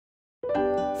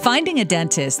Finding a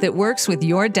dentist that works with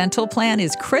your dental plan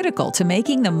is critical to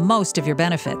making the most of your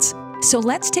benefits. So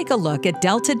let's take a look at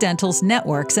Delta Dental's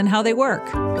networks and how they work.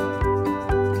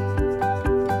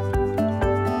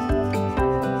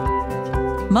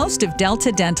 Most of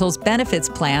Delta Dental's benefits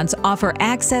plans offer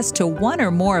access to one or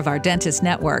more of our dentist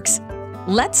networks.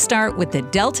 Let's start with the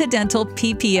Delta Dental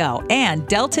PPO and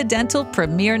Delta Dental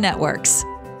Premier networks.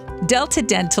 Delta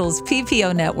Dental's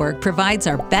PPO network provides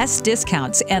our best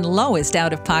discounts and lowest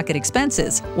out-of-pocket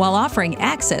expenses while offering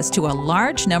access to a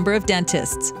large number of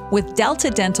dentists. With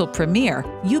Delta Dental Premier,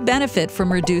 you benefit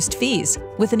from reduced fees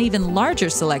with an even larger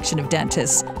selection of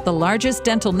dentists, the largest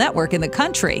dental network in the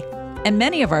country. And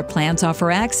many of our plans offer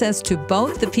access to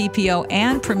both the PPO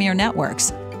and Premier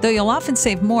networks, though you'll often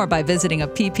save more by visiting a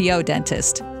PPO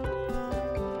dentist.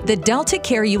 The Delta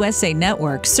Care USA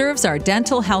network serves our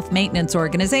Dental Health Maintenance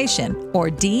Organization, or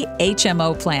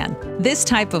DHMO plan. This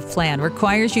type of plan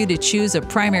requires you to choose a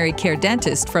primary care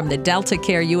dentist from the Delta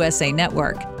Care USA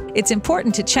network. It's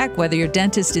important to check whether your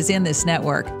dentist is in this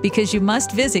network because you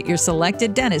must visit your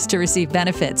selected dentist to receive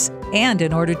benefits and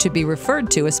in order to be referred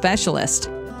to a specialist.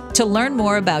 To learn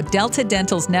more about Delta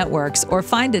Dental's networks or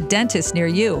find a dentist near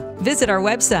you, visit our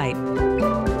website.